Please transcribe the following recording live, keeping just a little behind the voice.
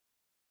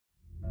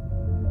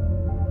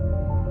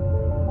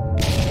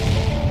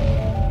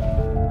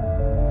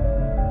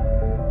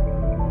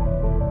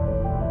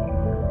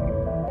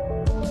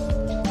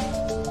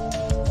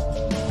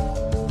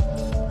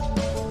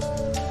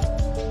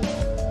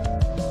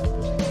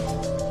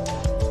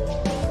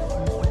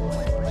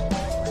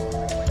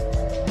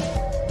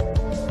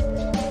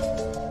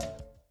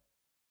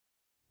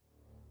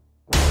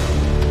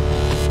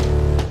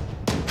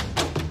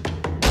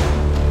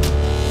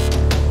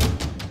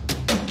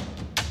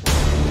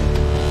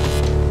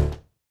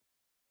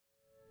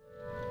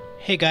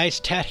Hey guys,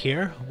 Tat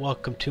here.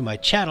 Welcome to my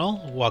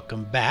channel.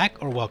 Welcome back,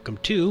 or welcome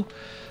to.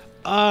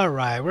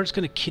 Alright, we're just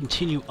going to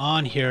continue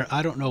on here.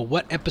 I don't know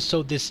what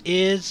episode this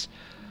is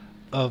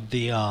of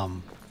the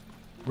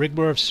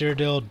Rigmor of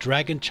Cyrodiil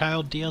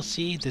Dragonchild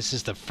DLC. This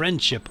is the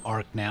friendship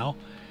arc now.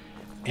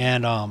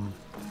 And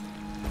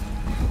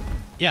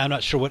yeah, I'm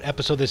not sure what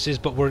episode this is,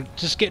 but we're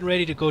just getting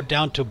ready to go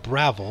down to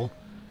Bravel.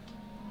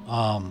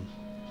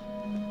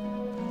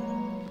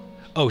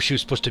 Oh, she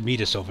was supposed to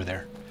meet us over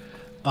there.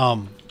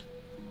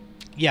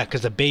 Yeah,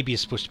 because the baby is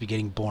supposed to be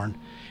getting born.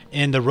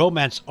 In the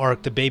romance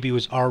arc, the baby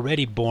was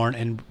already born,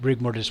 and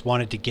Rigmor just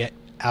wanted to get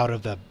out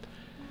of the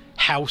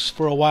house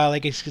for a while, I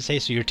guess you could say.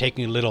 So you're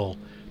taking a little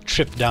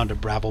trip down to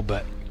Bravel,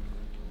 but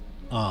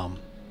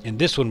in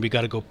this one, we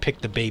got to go pick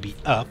the baby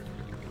up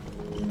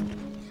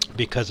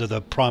because of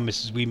the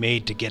promises we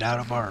made to get out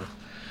of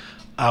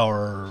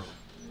our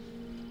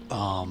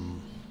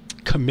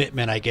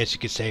commitment, I guess you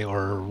could say,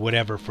 or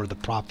whatever, for the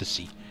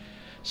prophecy.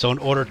 So in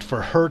order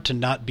for her to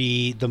not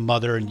be the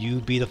mother and you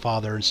be the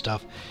father and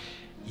stuff,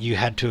 you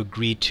had to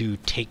agree to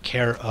take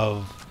care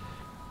of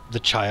the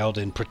child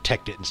and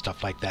protect it and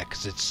stuff like that,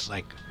 because it's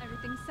like...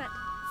 Everything's set.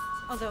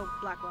 Although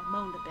Blackwell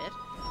moaned a bit.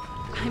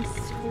 I'm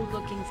so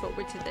looking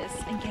forward to this,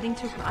 and getting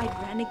to ride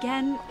Ren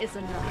again is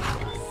another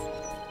plus.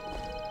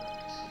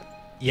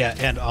 Yeah,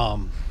 and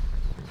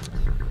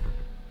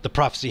the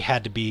prophecy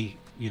had to be,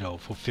 you know,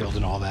 fulfilled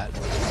and all that.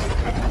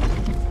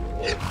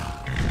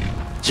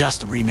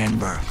 Just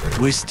remember,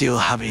 we still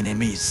have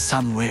enemies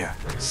somewhere,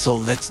 so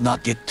let's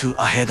not get too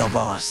ahead of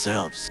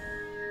ourselves.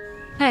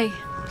 Hey,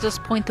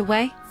 just point the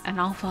way,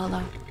 and I'll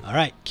follow.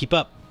 Alright, keep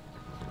up.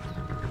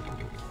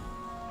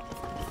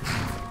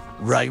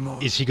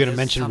 Rigmor, is he going to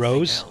mention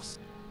Rose? Else.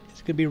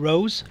 Is it going to be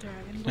Rose?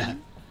 I'm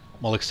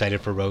all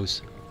excited for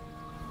Rose.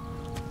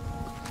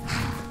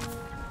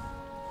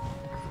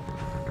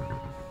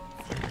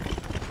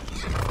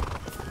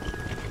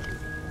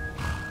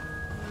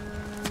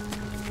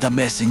 The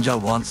messenger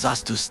wants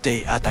us to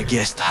stay at a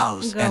guest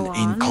house and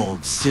in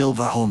called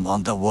Silverhome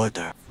on the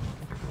water.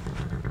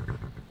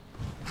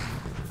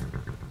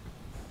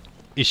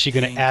 Is she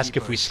going to ask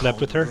if we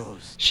slept with her?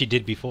 Rose. She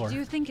did before. Do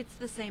you think it's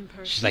the same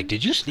person? She's like,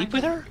 did you sleep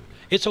with her?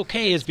 It's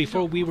okay, as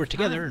before we were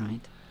together.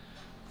 And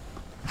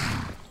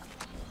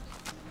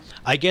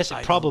I guess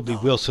it probably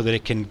will, so that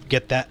it can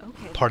get that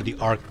part of the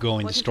arc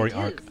going, the story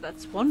arc.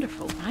 That's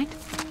wonderful, right?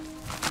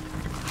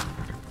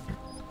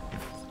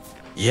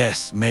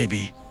 Yes,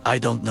 maybe. I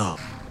don't know.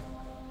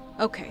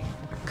 Okay,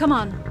 come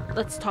on,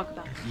 let's talk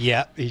about it.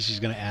 Yeah,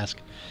 she's going to ask.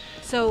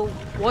 So,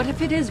 what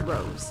if it is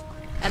Rose?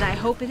 And I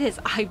hope it is.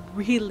 I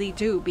really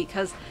do,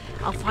 because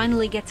I'll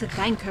finally get to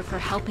thank her for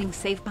helping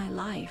save my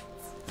life.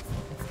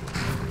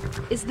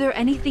 Is there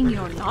anything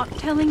you're not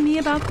telling me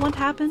about what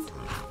happened?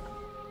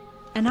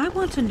 And I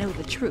want to know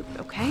the truth,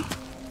 okay?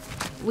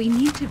 We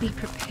need to be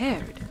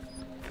prepared.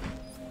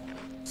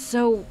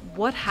 So,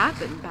 what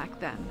happened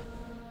back then?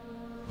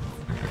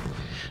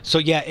 So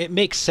yeah, it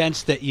makes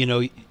sense that, you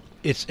know,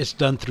 it's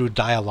done through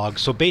dialogue.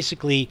 So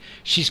basically,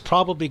 she's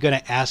probably going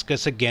to ask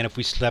us again if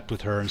we slept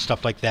with her and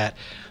stuff like that.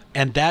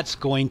 And that's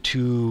going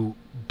to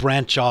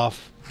branch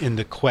off in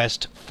the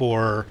quest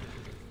for,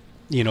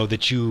 you know,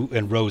 that you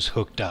and Rose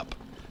hooked up.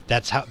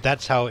 That's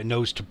how it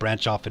knows to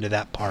branch off into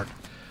that part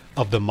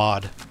of the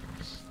mod.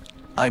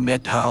 I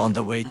met her on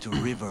the way to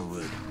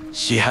Riverwood.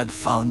 She had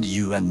found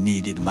you and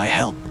needed my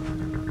help.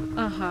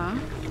 Uh-huh.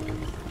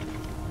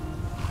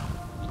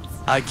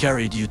 I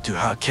carried you to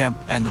her camp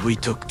and we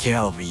took care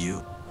of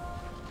you.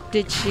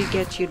 Did she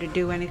get you to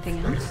do anything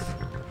else?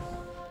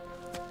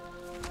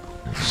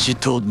 She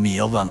told me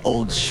of an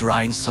old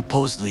shrine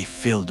supposedly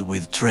filled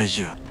with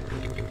treasure.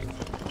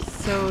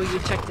 So you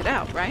checked it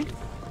out, right?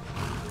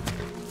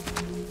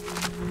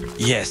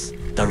 Yes,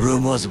 the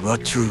rumors were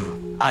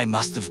true. I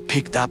must have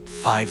picked up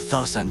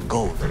 5,000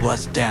 gold. It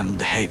was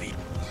damned heavy.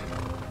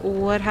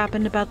 What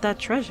happened about that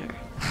treasure?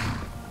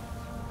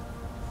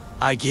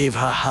 I gave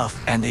her half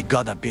and it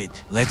got a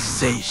bit. Let's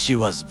say she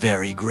was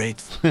very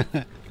grateful.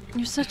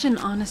 You're such an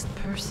honest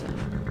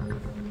person.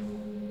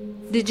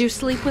 Did you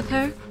sleep with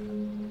her?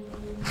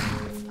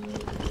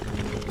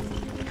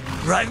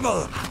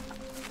 Rigmor!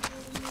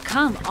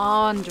 Come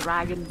on,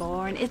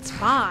 Dragonborn. It's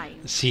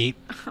fine. See,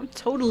 I'm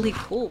totally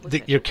cool with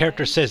it. your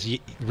character says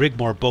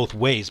Rigmor both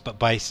ways, but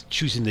by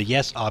choosing the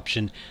yes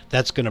option,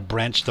 that's going to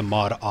branch the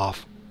mod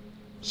off.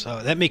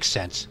 So that makes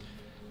sense.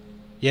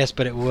 Yes,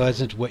 but it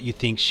wasn't what you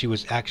think. She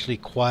was actually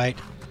quite...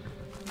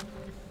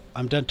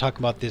 I'm done talking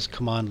about this.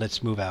 Come on,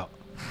 let's move out.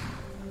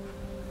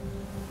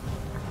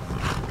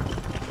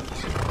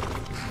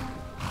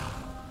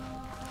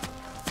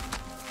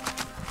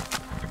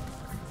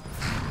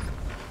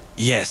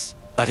 Yes,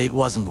 but it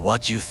wasn't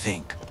what you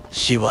think.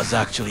 She was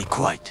actually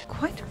quite...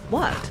 Quite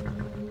what?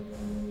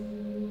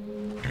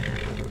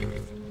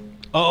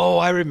 Oh,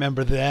 I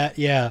remember that.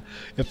 Yeah,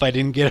 if I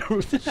didn't get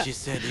it... She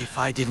said if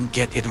I didn't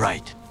get it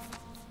right.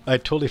 I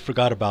totally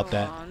forgot about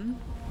that.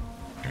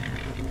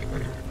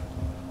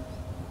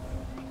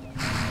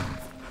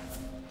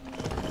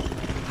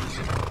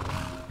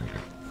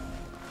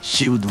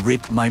 She would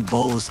rip my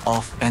balls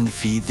off and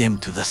feed them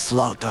to the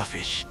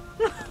slaughterfish.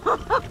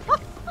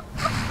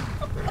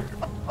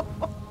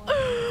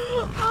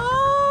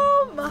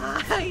 Oh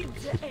my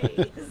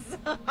days.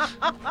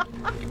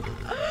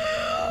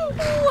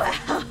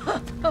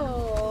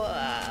 Well.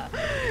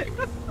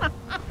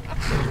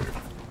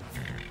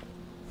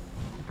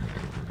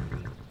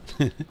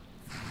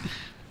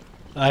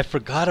 I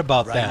forgot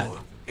about that. Rigmor,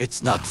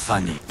 it's not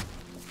funny.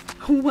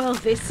 Well,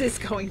 this is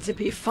going to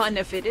be fun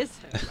if it is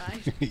her,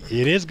 right?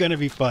 It is going to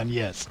be fun,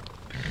 yes.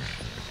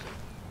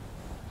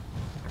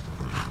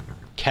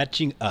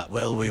 Catching up.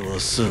 Well, we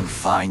will soon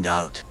find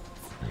out.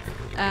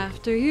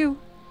 After you.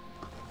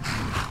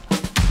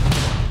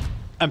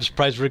 I'm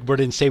surprised Rigmor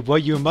didn't say, well,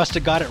 you must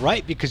have got it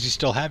right because you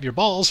still have your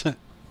balls.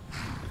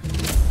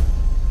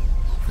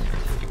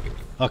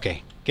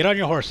 Okay, get on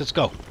your horse. Let's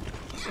go.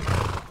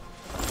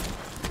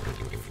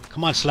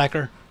 Come on,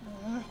 slacker.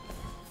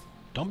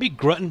 Don't be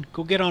grunting.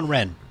 Go get on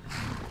Ren.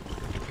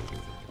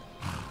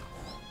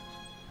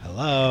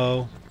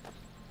 Hello.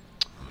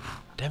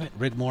 Damn it,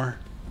 Rigmor.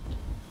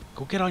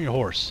 Go get on your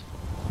horse.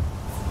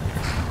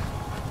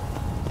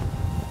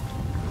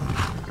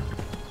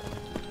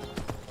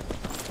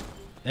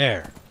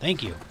 There.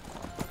 Thank you.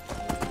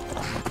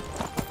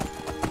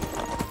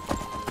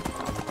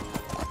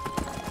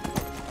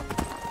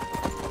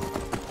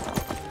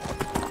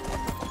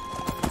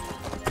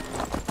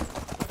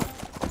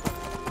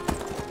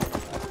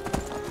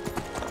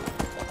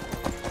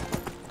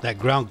 That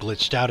ground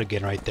glitched out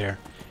again right there.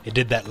 It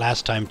did that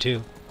last time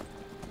too.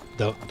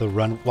 The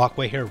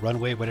walkway here,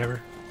 runway,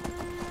 whatever.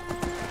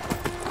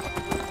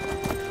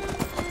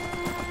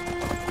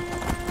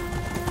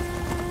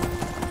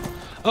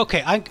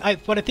 Okay,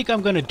 what I think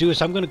I'm going to do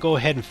is I'm going to go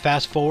ahead and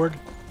fast forward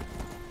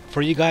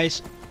for you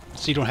guys,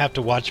 so you don't have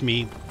to watch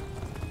me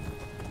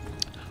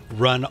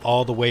run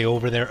all the way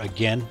over there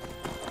again.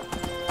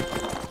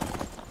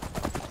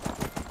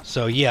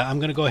 So yeah, I'm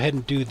going to go ahead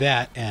and do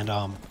that, and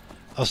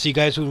I'll see you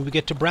guys when we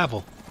get to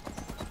Bravo.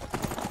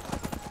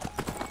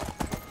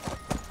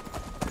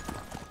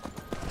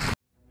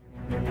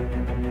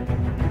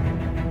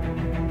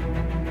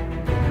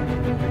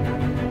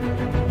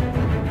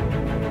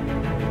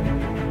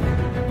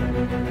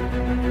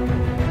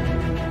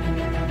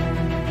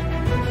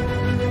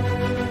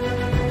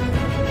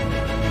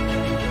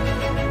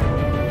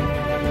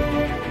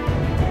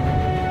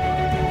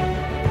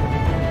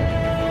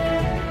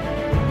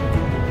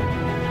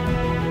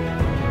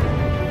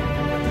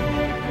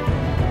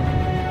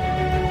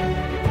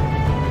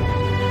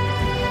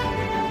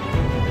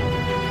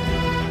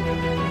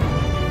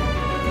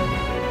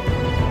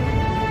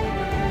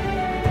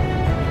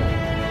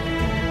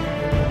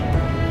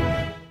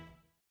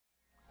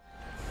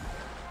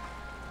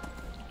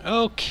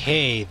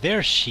 Okay,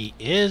 there she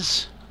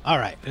is.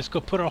 Alright, let's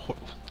go put our horse.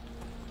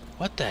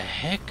 What the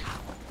heck?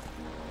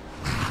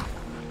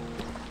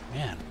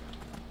 Man.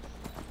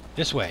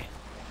 This way.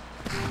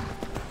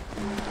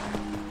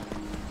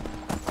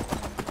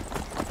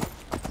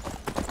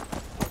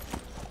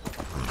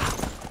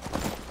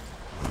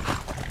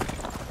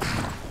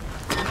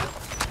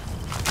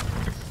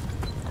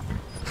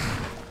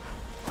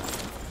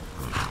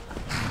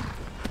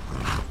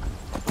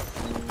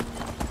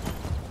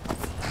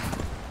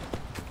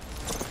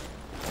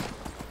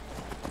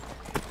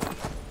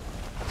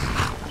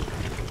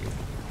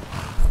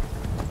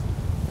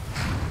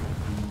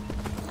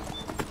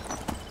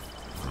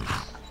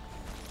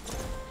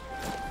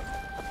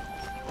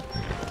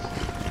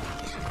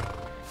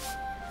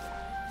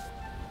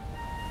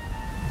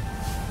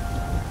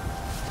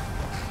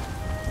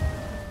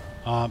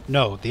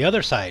 No, the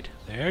other side.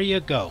 There you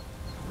go.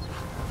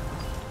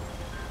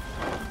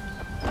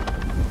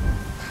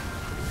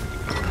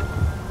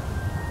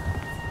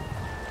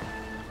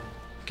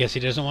 Guess he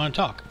doesn't want to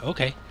talk.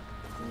 Okay.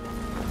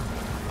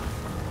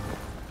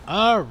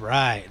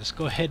 Alright, let's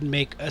go ahead and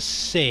make a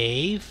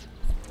save.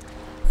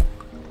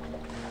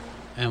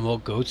 And we'll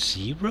go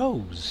see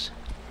Rose.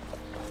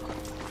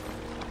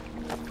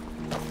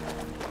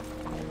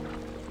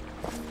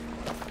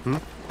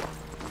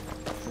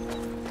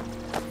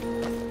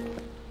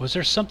 Was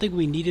there something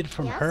we needed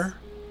from her?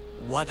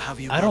 What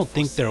have you I got don't for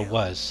think there sale?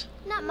 was.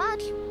 Not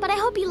much, but I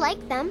hope you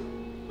like them.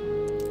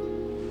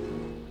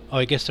 Oh,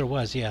 I guess there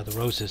was. Yeah, the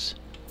roses.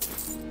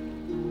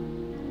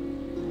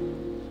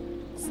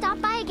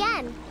 Stop by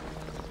again.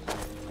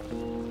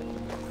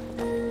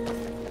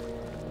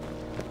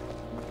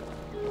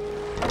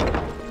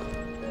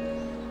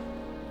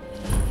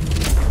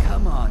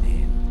 Come on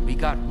in. We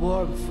got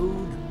warm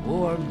food,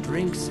 warm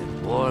drinks,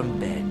 and warm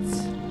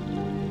beds.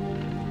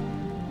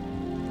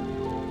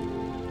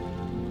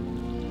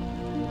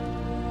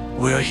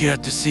 We're here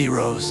to see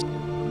Rose.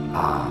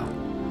 Ah.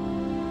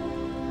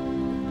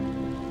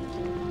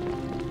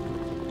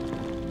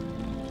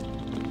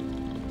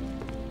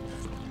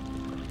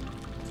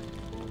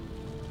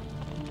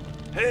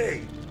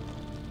 Hey!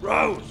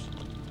 Rose!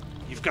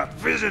 You've got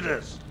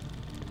visitors!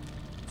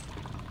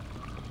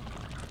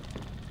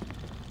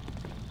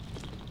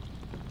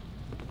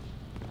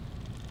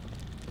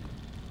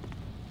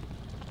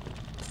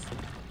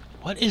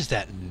 What is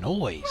that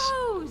noise?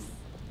 Rose!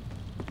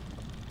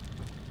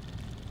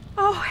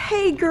 Oh,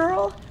 hey,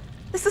 girl.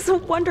 This is a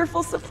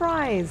wonderful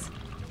surprise.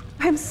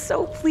 I'm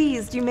so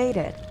pleased you made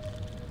it.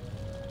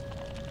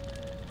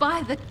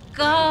 By the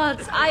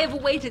gods, I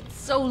have waited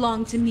so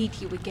long to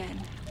meet you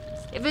again.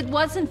 If it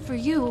wasn't for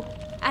you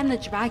and the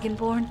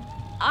Dragonborn,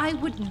 I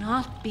would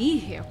not be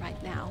here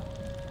right now.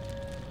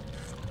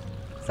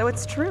 So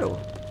it's true.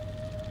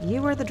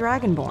 You were the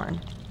Dragonborn.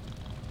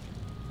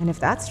 And if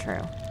that's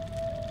true...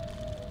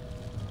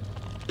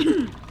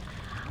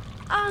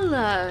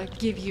 I'll,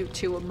 give you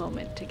two a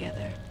moment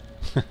together.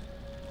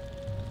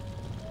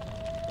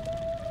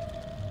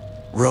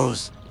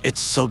 Rose, it's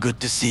so good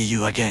to see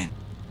you again.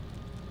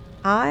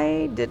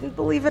 I didn't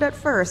believe it at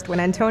first when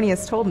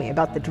Antonius told me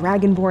about the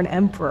Dragonborn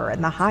Emperor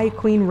and the High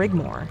Queen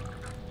Rigmor.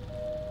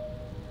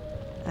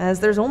 As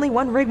there's only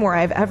one Rigmor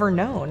I've ever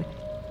known,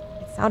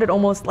 it sounded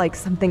almost like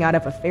something out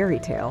of a fairy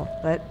tale,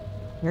 but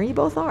here you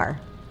both are.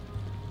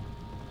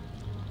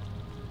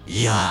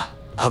 Yeah,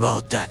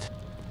 about that.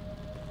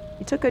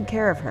 You took good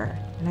care of her,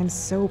 and I'm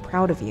so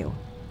proud of you.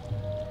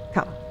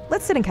 Come,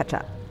 let's sit and catch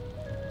up.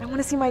 I want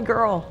to see my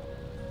girl.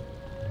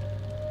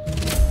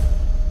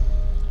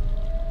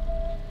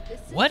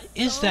 What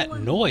is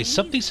that noise?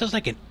 Something sounds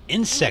like an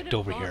insect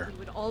over here. We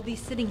would all be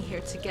sitting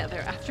here together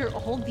after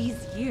all these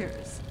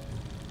years.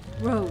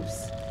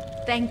 Rose,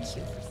 thank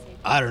you for saving.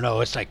 I don't know.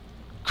 It's like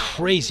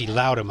crazy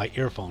loud in my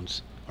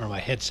earphones or my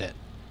headset.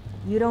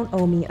 You don't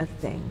owe me a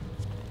thing.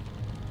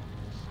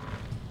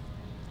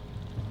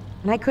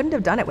 And I couldn't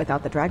have done it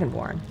without the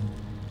Dragonborn.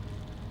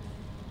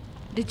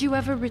 Did you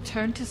ever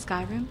return to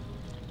Skyrim?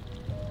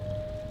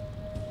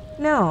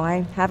 No,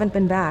 I haven't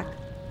been back.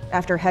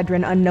 After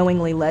Hedron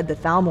unknowingly led the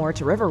Thalmor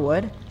to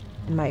Riverwood,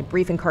 in my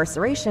brief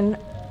incarceration,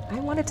 I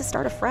wanted to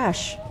start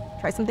afresh,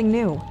 try something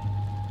new.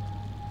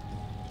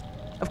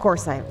 Of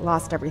course, I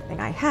lost everything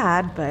I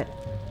had, but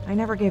I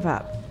never gave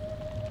up.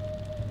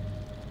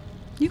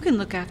 You can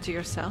look after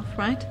yourself,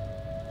 right?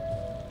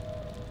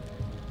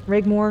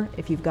 Rigmor,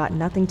 if you've got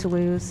nothing to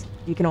lose,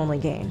 you can only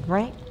gain,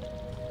 right?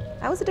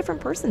 I was a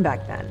different person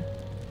back then.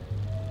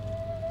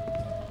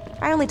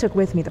 I only took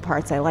with me the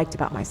parts I liked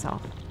about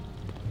myself.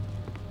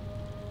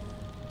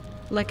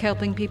 Like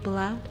helping people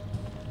out?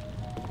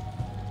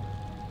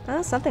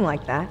 Something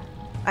like that.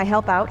 I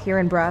help out here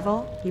in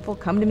Bravo. People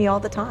come to me all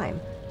the time.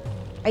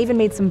 I even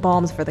made some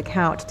balms for the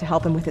Count to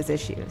help him with his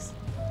issues.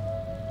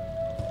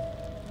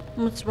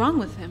 What's wrong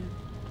with him?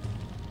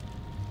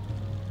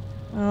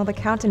 Well, the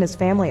Count and his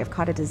family have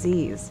caught a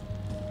disease.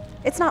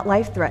 It's not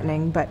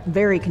life-threatening, but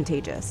very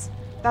contagious.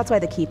 That's why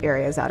the keep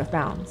area is out of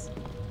bounds.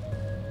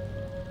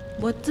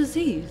 What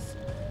disease?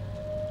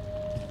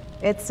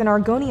 It's an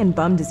Argonian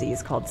bum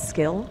disease called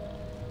skill.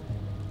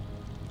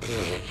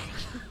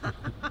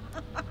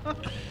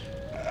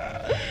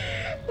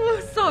 Oh,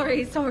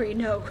 sorry,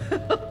 no.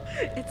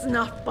 It's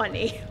not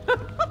funny.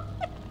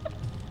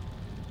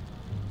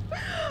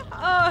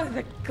 Oh,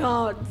 the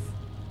gods.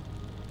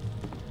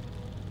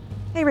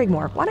 Hey,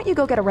 Rigmor, why don't you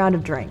go get a round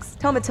of drinks?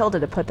 Tell Matilda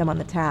to put them on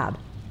the tab.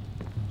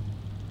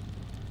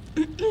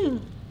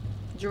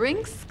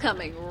 Drinks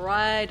coming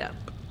right up.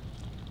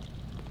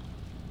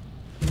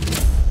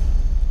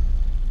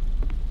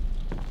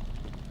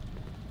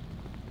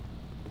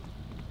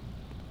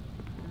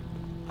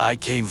 I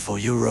came for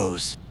you,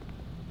 Rose.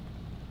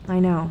 I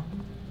know.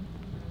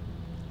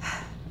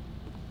 I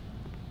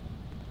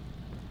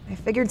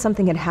figured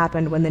something had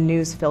happened when the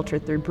news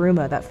filtered through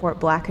Bruma that Fort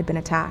Black had been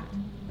attacked.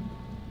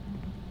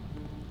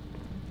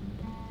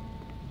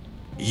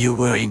 You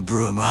were in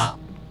Bruma?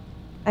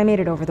 I made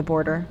it over the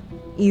border,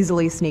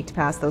 easily sneaked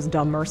past those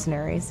dumb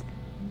mercenaries.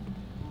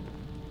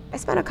 I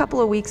spent a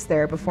couple of weeks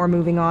there before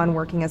moving on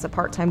working as a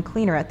part-time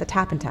cleaner at the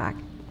Tap and Tack.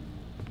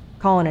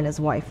 Colin and his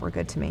wife were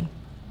good to me.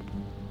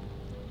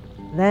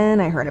 Then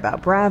I heard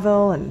about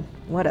Bravo and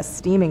what a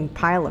steaming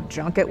pile of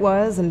junk it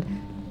was and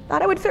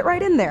thought I would fit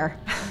right in there.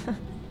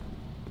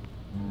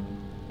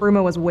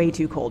 Bruma was way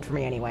too cold for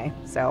me anyway,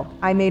 so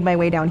I made my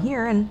way down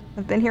here and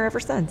have been here ever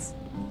since.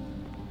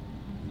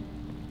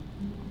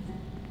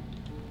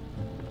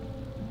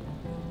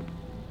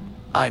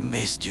 I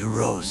missed you,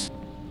 Rose.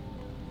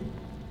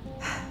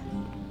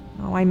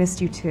 Oh, I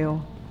missed you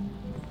too.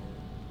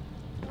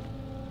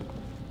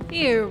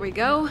 Here we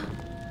go.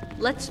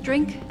 Let's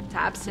drink to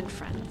absent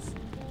friends.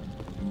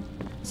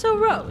 So,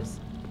 Rose,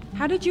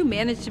 how did you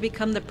manage to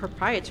become the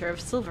proprietor of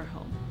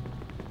Silverhome?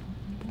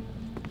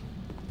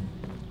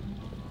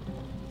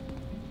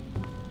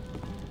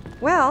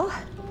 Well,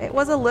 it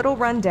was a little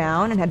run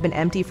down and had been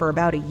empty for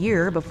about a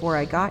year before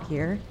I got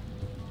here.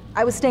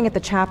 I was staying at the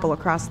chapel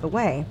across the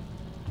way.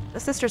 The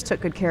sisters took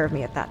good care of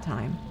me at that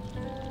time.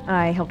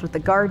 I helped with the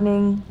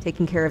gardening,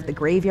 taking care of the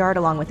graveyard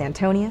along with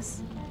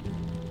Antonius.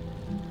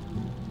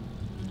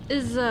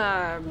 Is,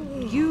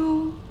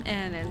 you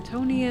and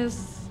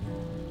Antonius...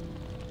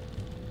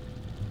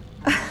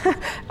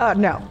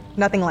 No,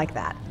 nothing like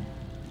that.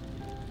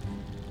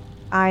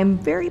 I'm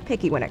very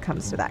picky when it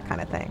comes to that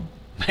kind of thing.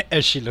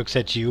 As she looks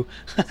at you.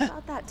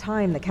 About that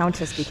time, the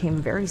Countess became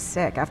very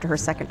sick after her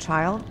second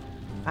child.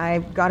 I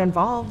got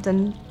involved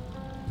and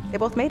They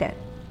both made it.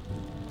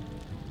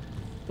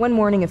 One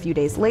morning a few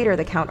days later,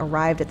 the Count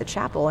arrived at the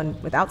chapel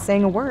and, without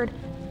saying a word,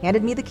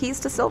 handed me the keys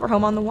to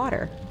Silverhome on the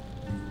Water.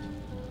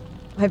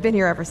 I've been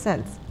here ever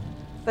since.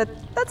 But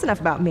that's enough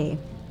about me.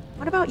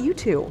 What about you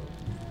two?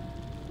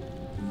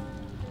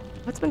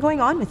 What's been going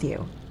on with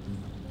you?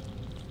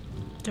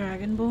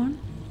 Dragonborn?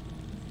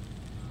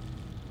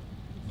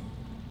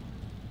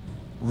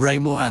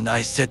 Rigmor and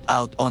I set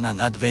out on an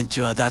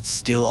adventure that's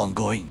still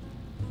ongoing.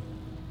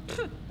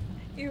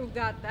 You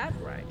got that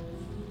right.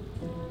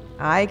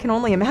 I can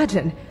only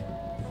imagine.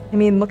 I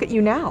mean, look at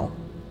you now.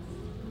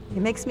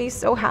 It makes me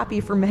so happy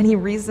for many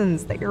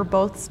reasons that you're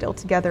both still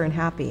together and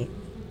happy.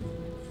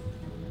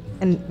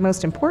 And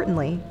most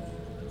importantly,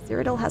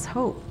 Cyrodiil has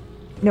hope.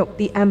 No,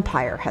 the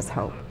Empire has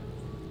hope.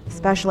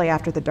 Especially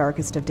after the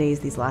darkest of days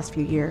these last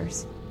few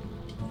years.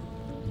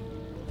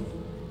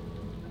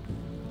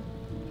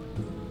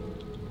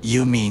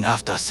 You mean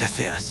after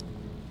Cepheus?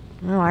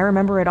 Oh, I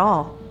remember it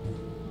all.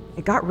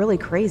 It got really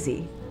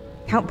crazy.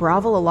 Count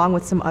Bravel, along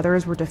with some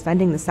others, were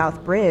defending the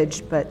South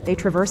Bridge, but they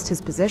traversed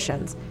his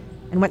positions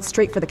and went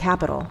straight for the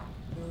capital.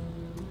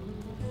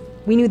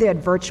 We knew they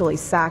had virtually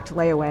sacked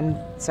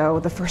Leeuwin, so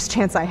the first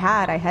chance I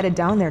had, I headed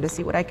down there to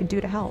see what I could do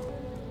to help.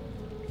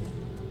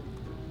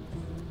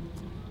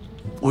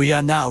 We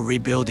are now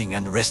rebuilding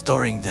and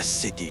restoring the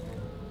city.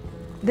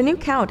 The new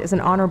Count is an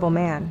honorable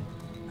man.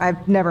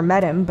 I've never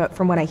met him, but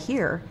from what I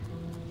hear,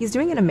 he's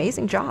doing an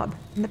amazing job,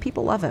 and the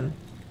people love him.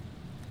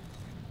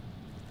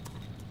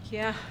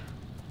 Yeah.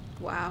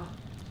 Wow.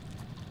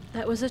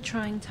 That was a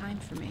trying time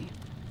for me.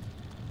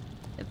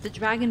 If the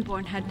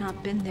Dragonborn had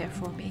not been there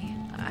for me,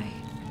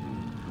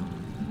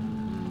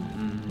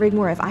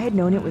 Rigmor, if I had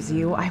known it was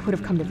you, I would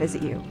have come to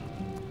visit you.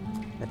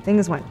 But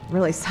things went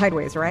really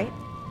sideways, right?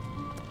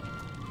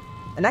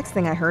 The next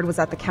thing I heard was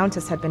that the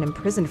Countess had been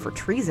imprisoned for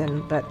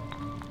treason, but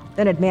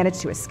then had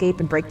managed to escape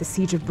and break the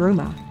siege of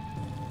Bruma.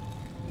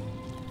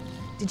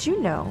 Did you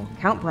know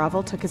Count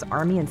Bravel took his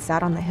army and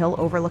sat on the hill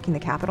overlooking the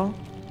capital?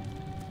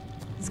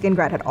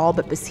 Skingrad had all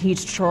but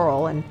besieged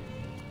Chorrol and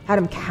had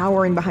him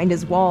cowering behind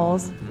his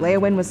walls.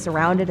 Leeuwin was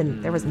surrounded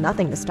and there was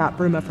nothing to stop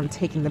Bruma from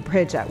taking the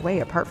bridge that way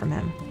apart from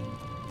him.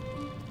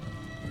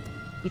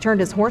 He turned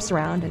his horse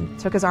around and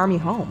took his army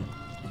home.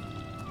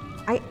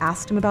 I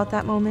asked him about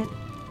that moment.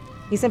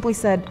 He simply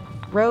said,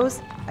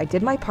 "Rose, I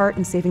did my part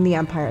in saving the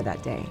Empire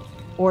that day.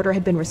 Order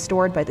had been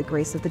restored by the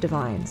grace of the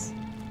Divines."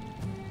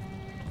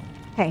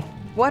 Hey,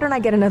 why don't I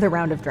get another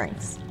round of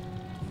drinks?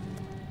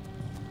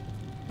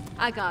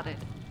 I got it.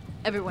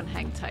 Everyone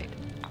hang tight.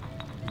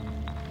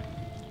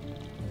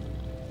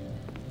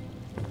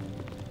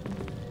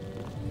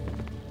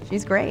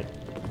 She's great.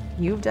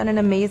 You've done an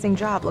amazing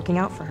job looking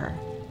out for her.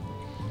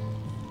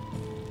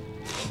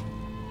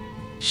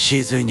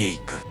 She's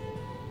unique.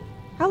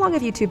 How long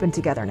have you two been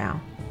together now?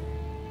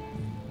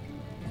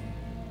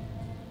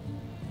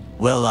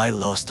 Well, I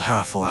lost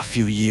her for a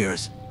few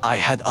years. I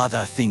had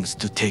other things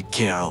to take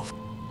care of.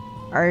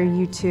 Are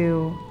you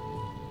two...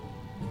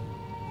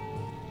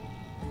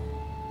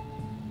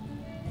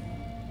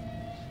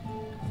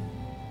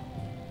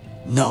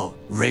 No,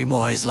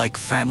 Rigmor is like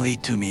family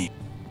to me.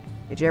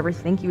 Did you ever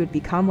think you would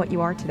become what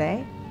you are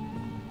today?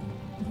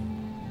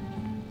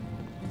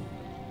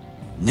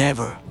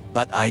 Never,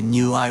 but I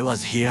knew I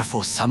was here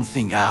for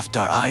something after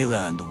I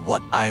learned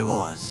what I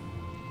was.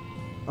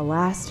 The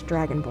last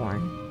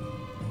Dragonborn.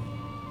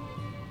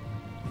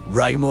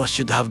 Rigmor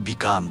should have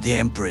become the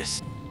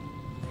Empress.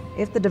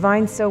 If the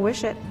Divines so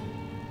wish it,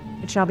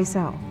 it shall be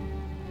so.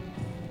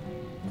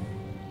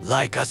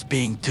 Like us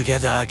being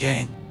together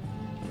again.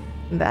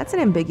 That's an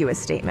ambiguous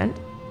statement.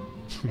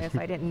 If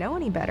I didn't know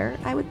any better,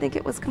 I would think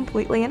it was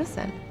completely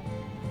innocent.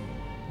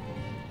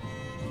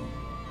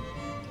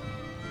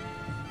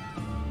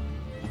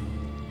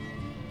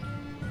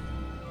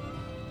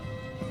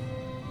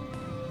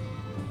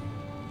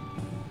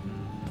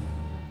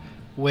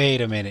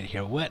 Wait a minute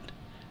here. What?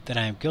 That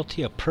I am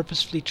guilty of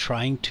purposefully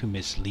trying to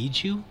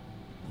mislead you?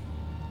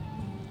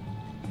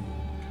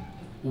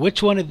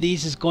 Which one of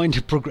these is going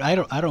to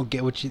progress? I don't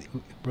get what you...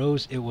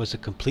 Rose, it was a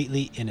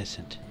completely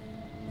innocent.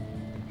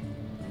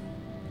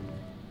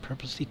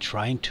 Purposely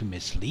trying to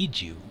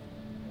mislead you.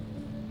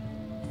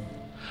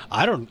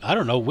 I don't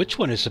know which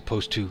one is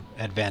supposed to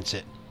advance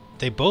it.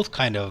 They both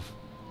kind of...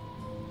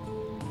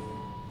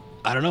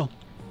 I don't know.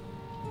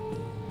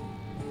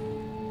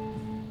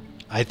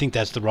 I think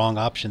that's the wrong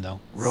option,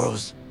 though.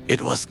 Rose,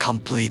 it was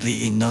completely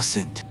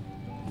innocent.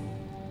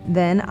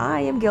 Then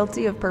I am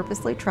guilty of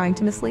purposely trying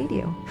to mislead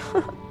you.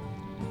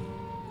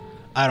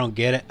 I don't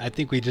get it. I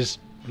think we just,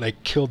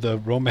 like, killed the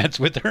romance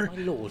with her.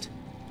 My lord,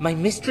 my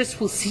mistress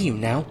will see you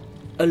now,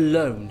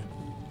 alone.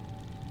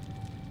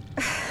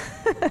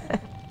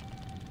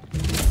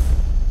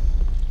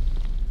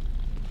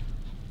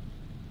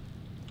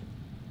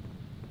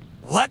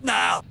 What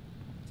now?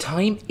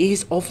 Time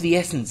is of the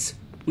essence.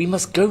 We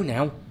must go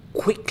now,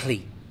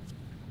 quickly.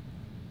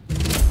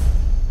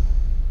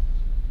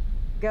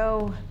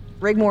 Go.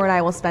 Rigmor and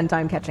I will spend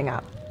time catching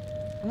up.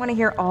 I want to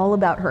hear all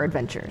about her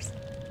adventures.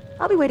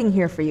 I'll be waiting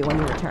here for you when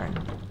you return.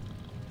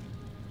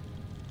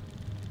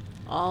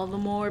 All the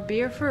more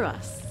beer for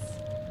us.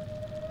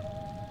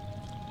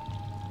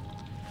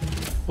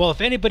 Well,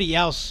 if anybody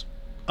else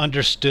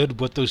understood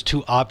what those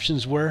two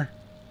options were,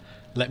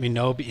 let me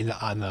know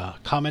on the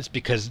comments,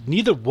 because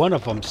neither one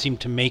of them seemed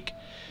to make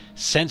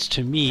sense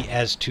to me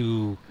as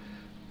to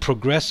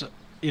progress,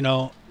 you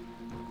know,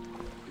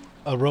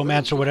 a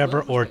romance or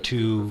whatever, or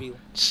to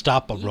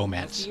stop a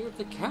romance. Fear of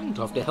the Count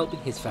after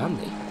helping his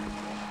family.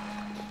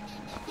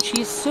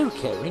 She is so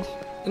caring,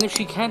 and if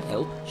she can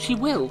help, she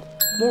will.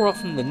 More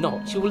often than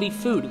not, she will leave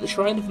food at the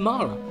shrine of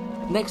Mara.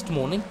 Next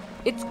morning,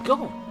 it's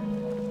gone.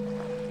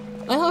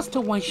 I asked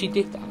her why she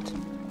did that,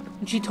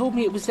 and she told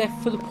me it was there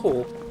for the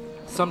poor.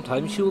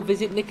 Sometimes she will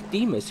visit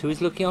Nicodemus, who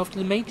is looking after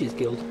the Mages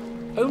Guild,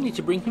 only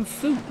to bring him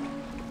food.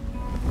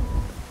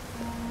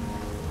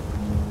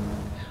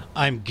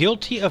 I'm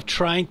guilty of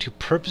trying to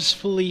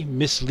purposefully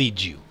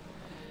mislead you.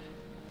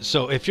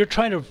 So if you're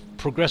trying to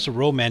progress a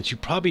romance, you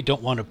probably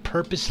don't want to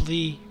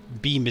purposely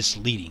be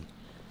misleading.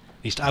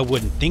 At least I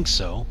wouldn't think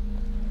so.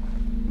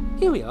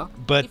 Here we are.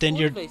 But if then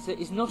you're... Orvesa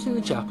is not in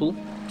the chapel,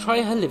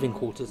 try her living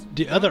quarters.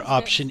 The other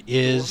option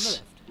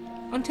is...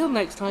 Until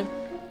next time.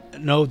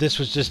 No, this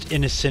was just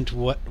innocent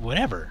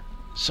whatever.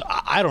 So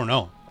I don't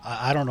know.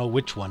 I don't know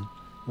which one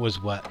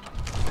was what.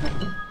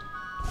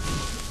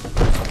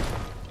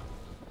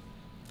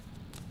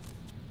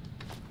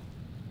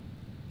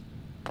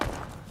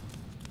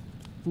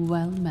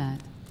 Well met.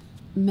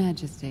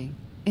 Majesty,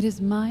 it is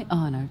my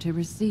honor to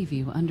receive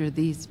you under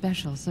these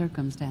special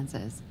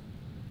circumstances.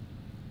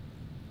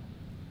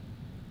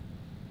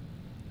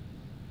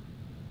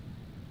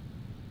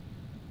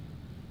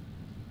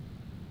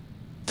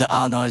 The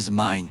honor is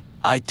mine.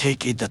 I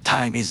take it the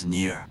time is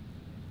near.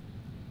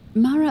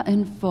 Mara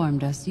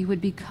informed us you would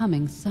be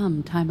coming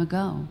some time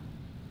ago.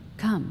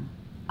 Come,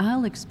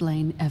 I'll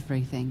explain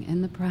everything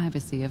in the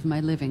privacy of my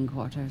living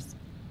quarters.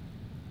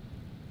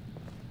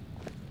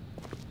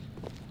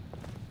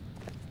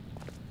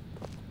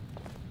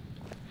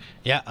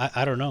 Yeah,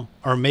 I don't know.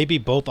 Or maybe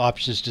both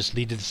options just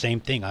lead to the same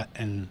thing,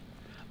 and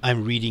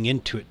I'm reading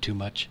into it too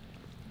much.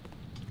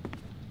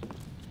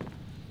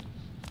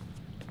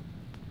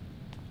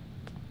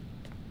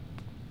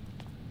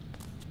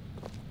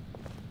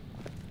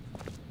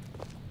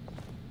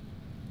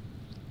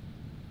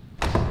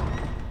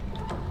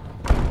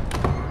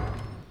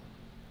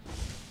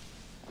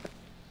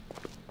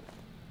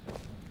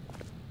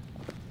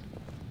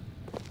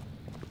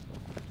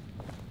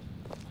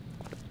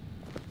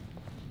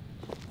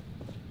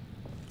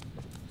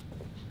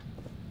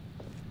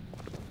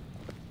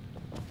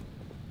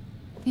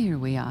 Here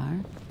we are.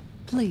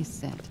 Please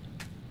sit.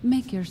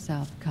 Make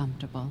yourself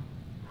comfortable.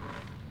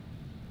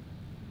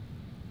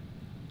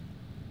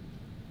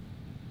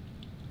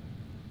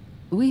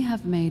 We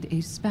have made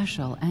a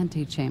special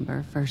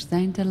antechamber for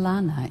Saint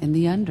Ilana in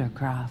the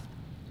Undercroft.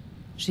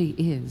 She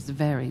is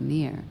very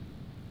near.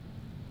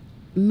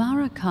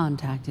 Mara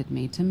contacted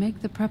me to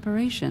make the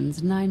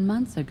preparations 9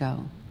 months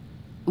ago.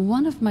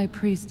 One of my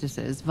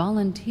priestesses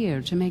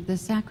volunteered to make the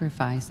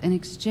sacrifice in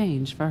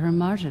exchange for her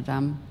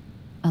martyrdom.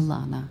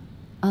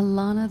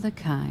 Ilana the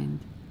Kind.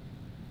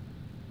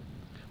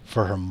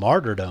 For her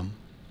martyrdom?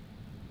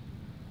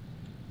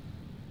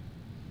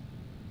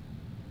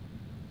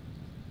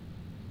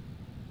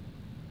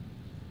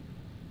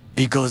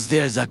 Because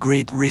there's a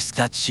great risk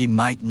that she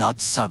might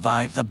not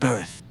survive the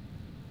birth.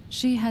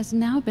 She has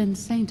now been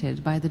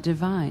sainted by the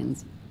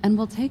divines and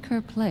will take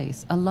her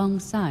place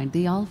alongside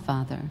the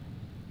Allfather.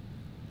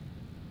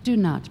 Do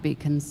not be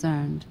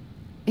concerned.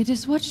 It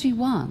is what she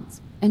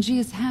wants, and she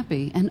is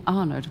happy and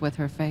honored with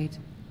her fate.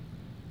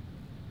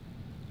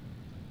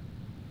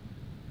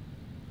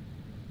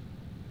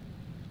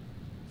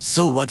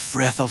 So what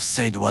Frethov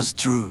said was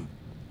true.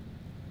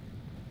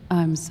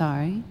 I'm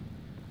sorry?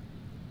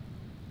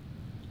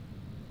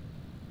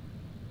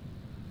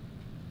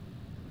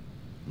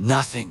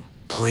 Nothing.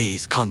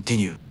 Please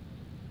continue.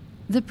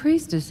 The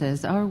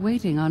priestesses are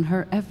waiting on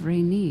her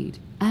every need,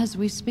 as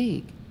we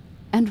speak.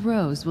 And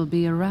Rose will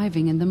be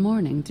arriving in the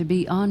morning to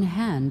be on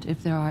hand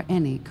if there are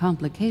any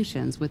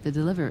complications with the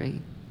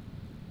delivery.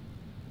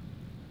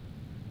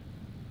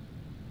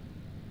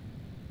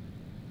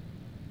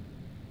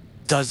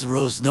 Does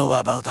Rose know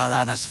about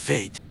Alana's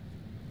fate?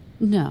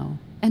 No,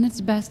 and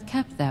it's best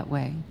kept that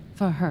way,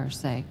 for her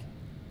sake.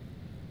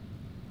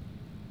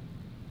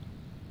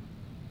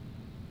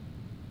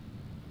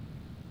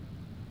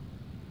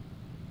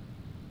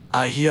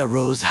 I hear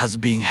Rose has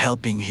been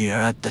helping here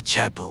at the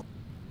chapel.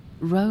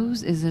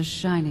 Rose is a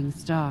shining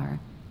star.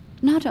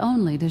 Not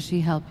only does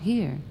she help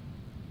here,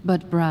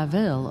 but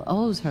Bravil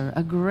owes her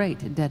a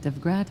great debt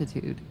of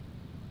gratitude.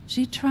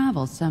 She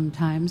travels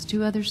sometimes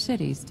to other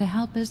cities to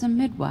help as a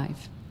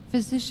midwife,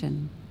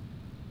 physician.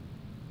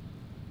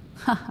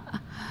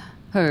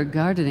 Her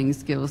gardening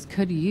skills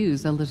could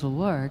use a little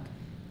work,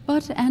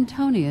 but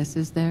Antonius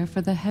is there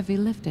for the heavy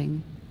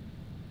lifting.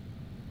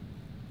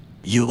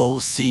 You all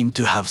seem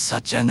to have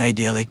such an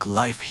idyllic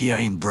life here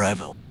in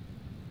Bravil.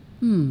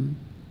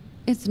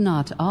 It's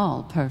not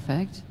all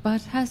perfect,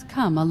 but has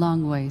come a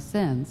long way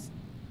since.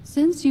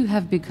 Since you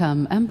have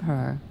become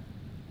emperor,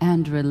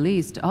 and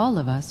released all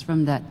of us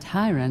from that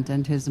tyrant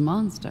and his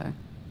monster.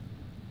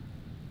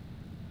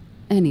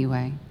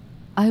 Anyway,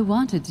 I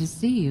wanted to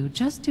see you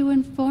just to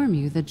inform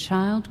you the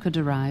child could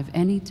arrive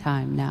any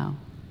time now.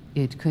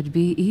 It could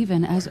be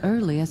even as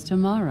early as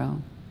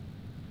tomorrow.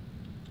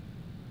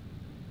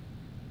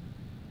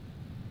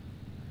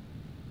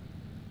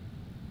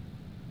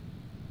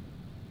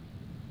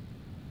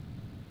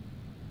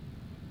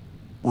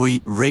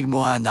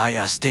 Rigmor and I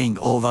are staying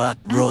over at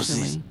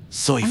RoC's,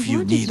 so if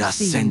you need us,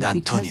 send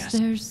Antonius.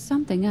 There's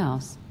something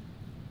else.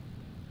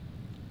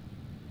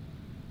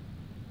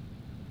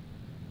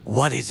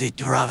 What is it,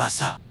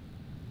 Ravasa?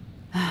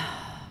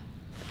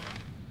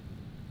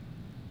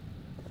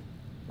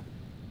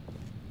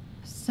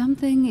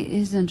 Something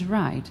isn't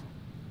right.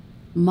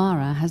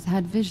 Mara has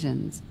had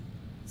visions.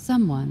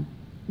 Something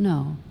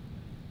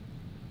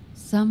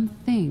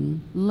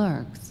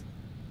lurks,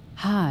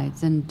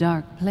 hides in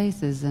dark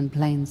places in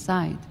plain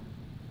sight.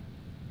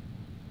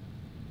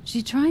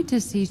 She tried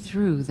to see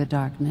through the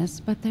darkness,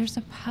 but there's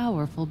a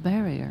powerful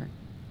barrier.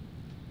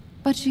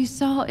 But she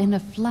saw in a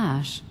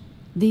flash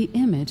the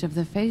image of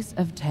the face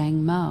of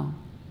Tang Mo.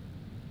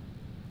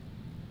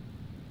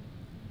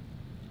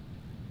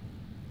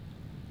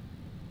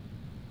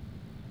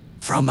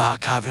 From our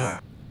cover.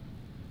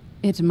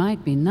 It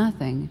might be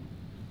nothing,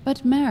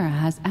 but Mara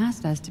has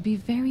asked us to be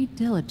very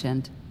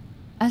diligent,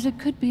 as it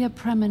could be a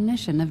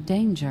premonition of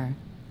danger.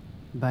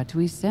 But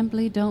we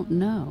simply don't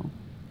know.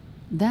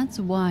 That's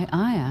why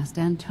I asked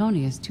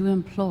Antonius to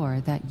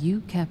implore that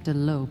you kept a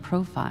low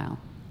profile.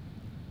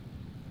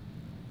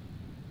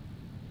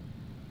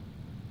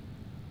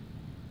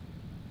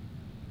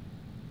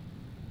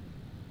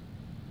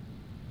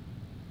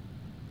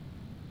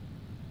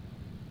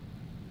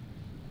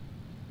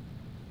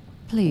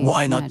 Please,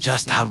 why not Majesty,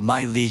 just have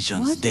my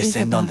legions what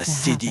descend is on about the to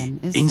city happen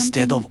is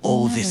instead of something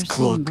all never this seen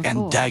cloak and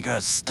before.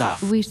 dagger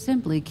stuff? We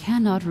simply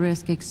cannot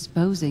risk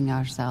exposing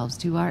ourselves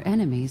to our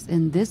enemies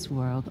in this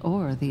world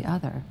or the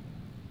other.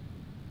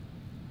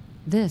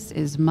 This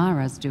is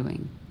Mara's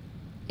doing.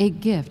 A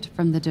gift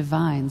from the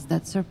divines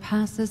that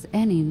surpasses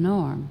any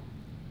norm,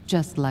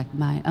 just like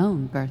my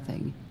own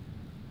birthing.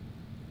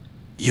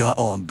 Your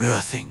own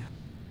birthing?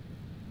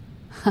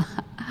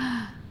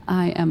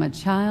 I am a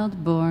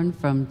child born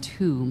from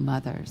 2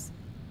 mothers.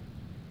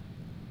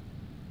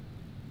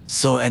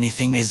 So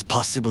anything is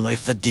possible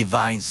if the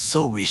divines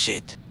so wish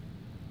it.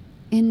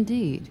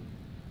 Indeed.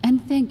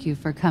 And thank you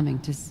for coming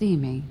to see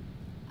me.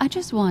 I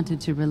just wanted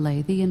to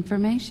relay the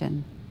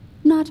information.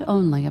 Not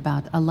only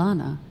about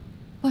Alana,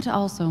 but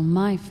also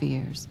my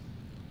fears.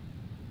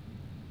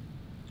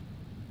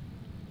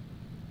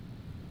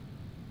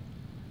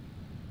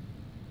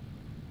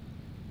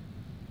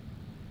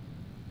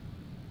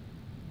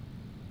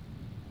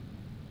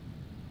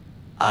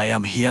 I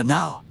am here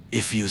now.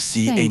 If you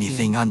see Thank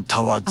anything you.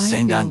 untoward, I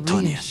send feel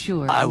Antonius.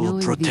 reassured I will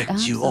knowing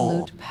protect you all.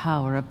 The absolute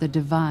power of the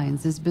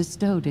divines is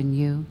bestowed in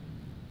you,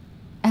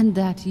 and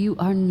that you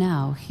are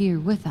now here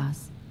with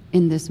us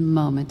in this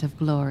moment of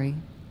glory.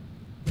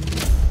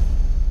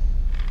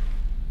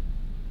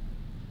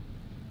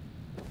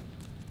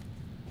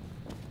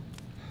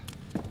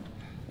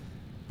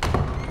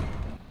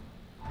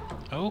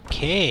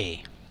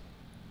 Okay.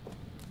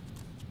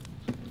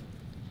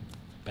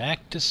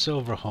 Back to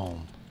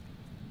Silverhome.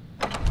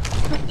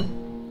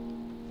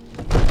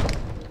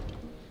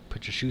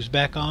 Put your shoes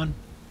back on?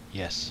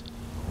 Yes.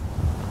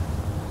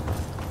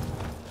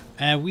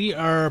 And we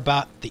are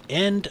about the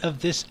end of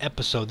this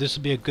episode. This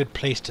will be a good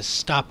place to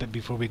stop it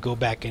before we go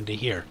back into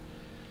here.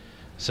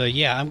 So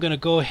yeah, I'm going to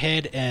go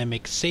ahead and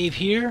make save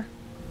here.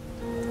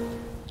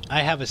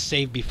 I have a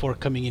save before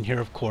coming in here,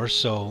 of course,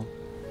 so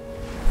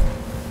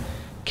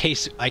in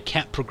case I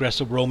can't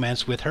progress a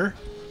romance with her,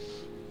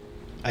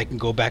 I can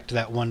go back to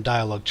that one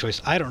dialogue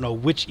choice. I don't know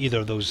which either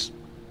of those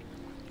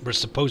were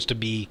supposed to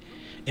be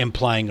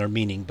implying or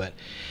meaning, but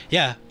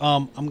yeah,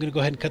 I'm gonna go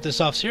ahead and cut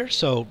this off here.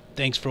 So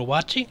thanks for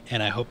watching,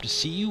 and I hope to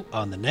see you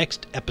on the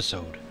next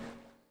episode.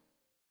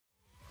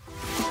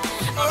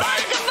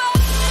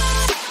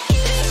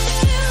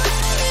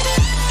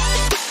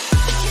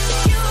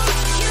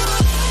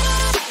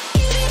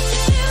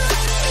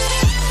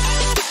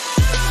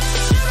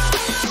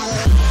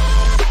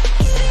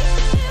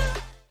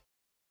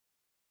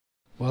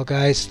 Well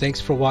guys,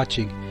 thanks for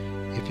watching.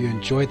 If you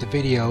enjoyed the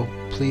video,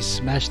 please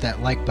smash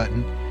that like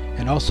button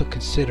and also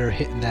consider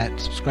hitting that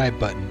subscribe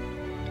button.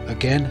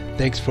 Again,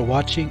 thanks for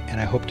watching, and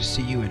I hope to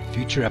see you in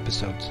future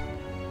episodes.